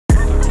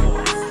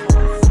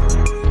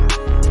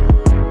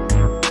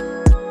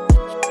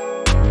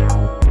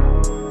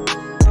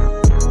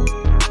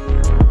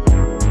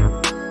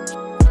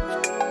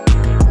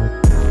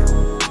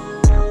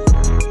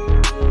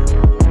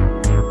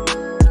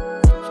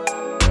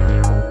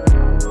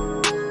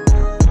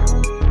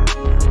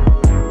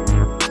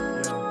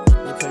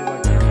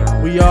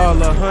We all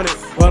 100,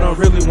 but I'm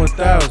really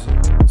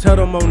 1,000. Tell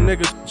them old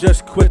niggas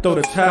just quit, throw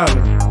the towel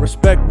in.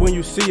 Respect when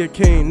you see a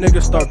king,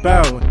 niggas start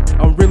bowing.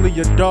 I'm really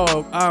a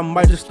dog, I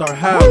might just start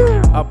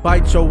howling. I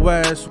bite your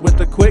ass with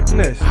the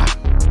quickness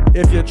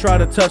if you try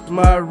to touch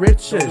my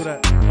riches.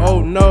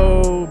 Oh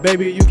no,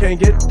 baby, you can't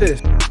get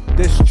this.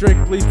 This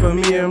strictly for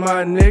me and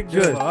my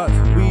niggas.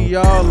 We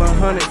all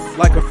 100,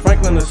 like a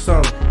Franklin or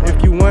something.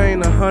 If you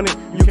ain't 100,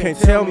 you can't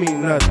tell me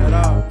nothing.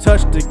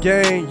 Touch the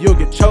game, you'll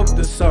get choked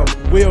or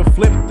something. We'll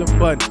flip the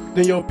button,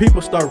 then your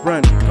people start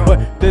running.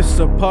 But this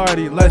a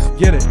party, let's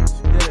get it.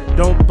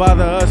 Don't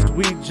bother us,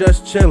 we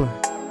just chillin'.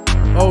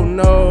 Oh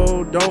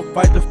no, don't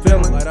fight the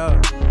feeling.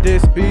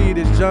 This beat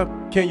is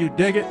jump, can you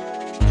dig it?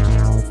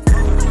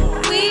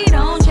 We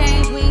don't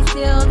change, we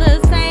still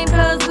the same,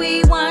 cause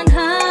we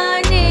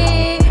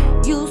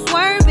 100. You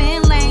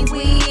swerving lanes,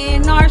 we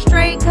in our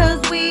straight,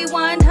 cause we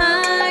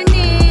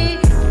 100.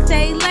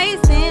 Stay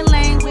lacing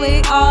lanes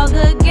with all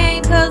the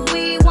game, cause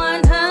we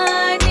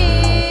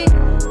 100.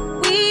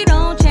 We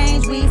don't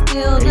change, we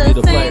still the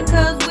same,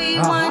 cause we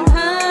 100.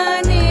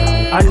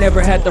 I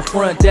never had the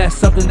front, that's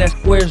something that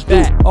squares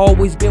do.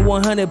 Always been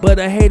 100, but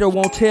a hater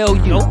won't tell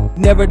you.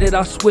 Never did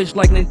I switch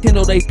like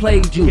Nintendo, they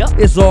played you.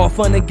 It's all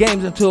fun and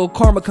games until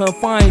karma come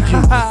find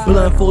you.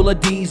 Blunt full of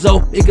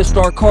diesel, it can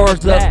start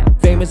cars up.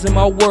 Famous in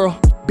my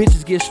world,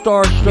 bitches get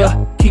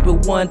starstruck. Keep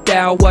it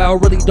 1,000 while I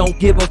really don't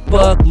give a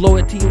fuck.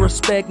 Loyalty,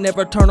 respect,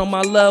 never turn on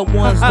my loved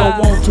ones. Don't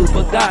want to,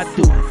 but got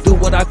to. Do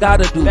what I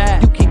gotta do.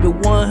 You keep it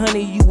 100,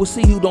 you will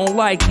see who don't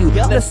like you.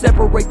 Let's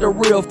separate the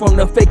real from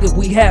the fake if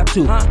we have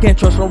to. Can't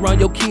trust around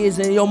your kids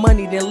and your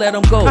money, then let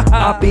them go.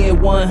 I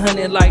been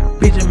 100 like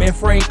Benjamin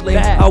Franklin.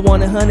 I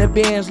want 100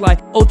 bands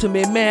like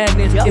Ultimate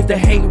Madness. If the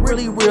hate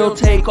really real,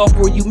 take off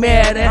where you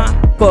mad at.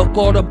 Fuck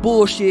all the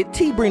bullshit,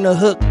 T bring the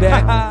hook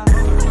back.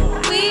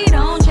 We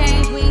don't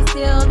change, we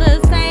still the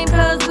same,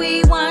 cause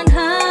we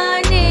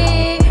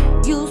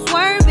 100. You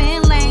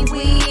swerving lanes,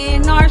 we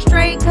in our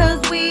straight, cause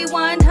we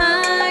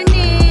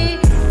 100.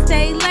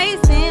 Stay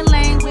lacing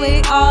lanes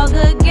with all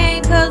the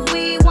game, cause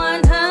we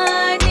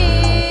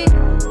 100.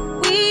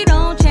 We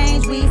don't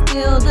change, we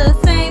still the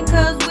same,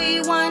 cause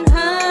we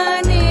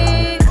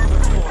 100.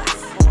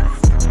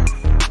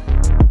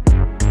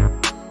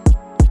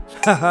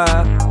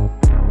 Haha.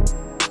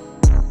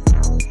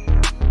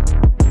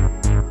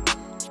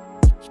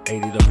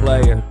 80 the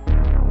player.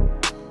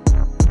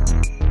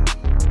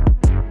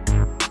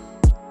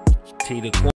 T the